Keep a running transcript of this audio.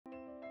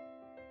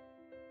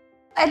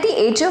At the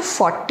age of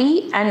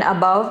 40 and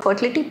above,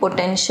 fertility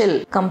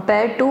potential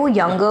compared to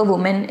younger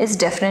women is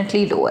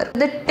definitely lower.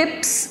 The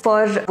tips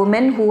for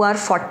women who are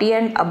 40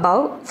 and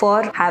above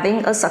for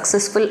having a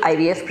successful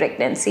IVF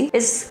pregnancy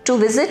is to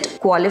visit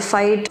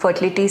qualified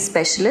fertility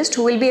specialist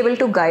who will be able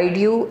to guide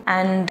you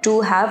and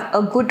to have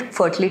a good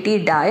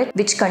fertility diet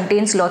which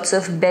contains lots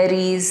of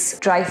berries,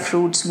 dry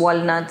fruits,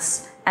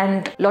 walnuts,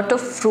 and lot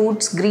of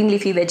fruits, green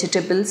leafy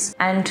vegetables,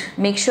 and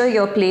make sure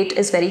your plate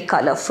is very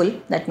colorful.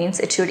 That means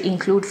it should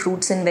include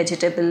fruits and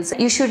vegetables.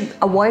 You should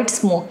avoid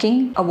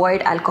smoking,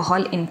 avoid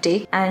alcohol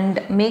intake,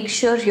 and make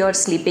sure you're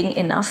sleeping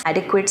enough.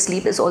 Adequate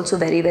sleep is also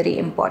very, very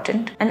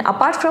important. And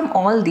apart from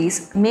all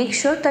these, make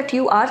sure that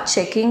you are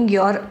checking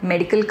your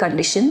medical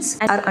conditions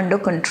and are under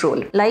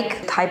control,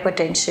 like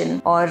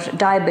hypertension or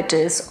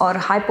diabetes or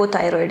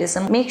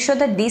hypothyroidism. Make sure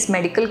that these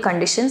medical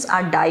conditions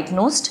are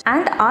diagnosed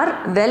and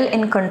are well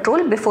in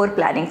control before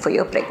planning for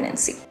your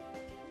pregnancy.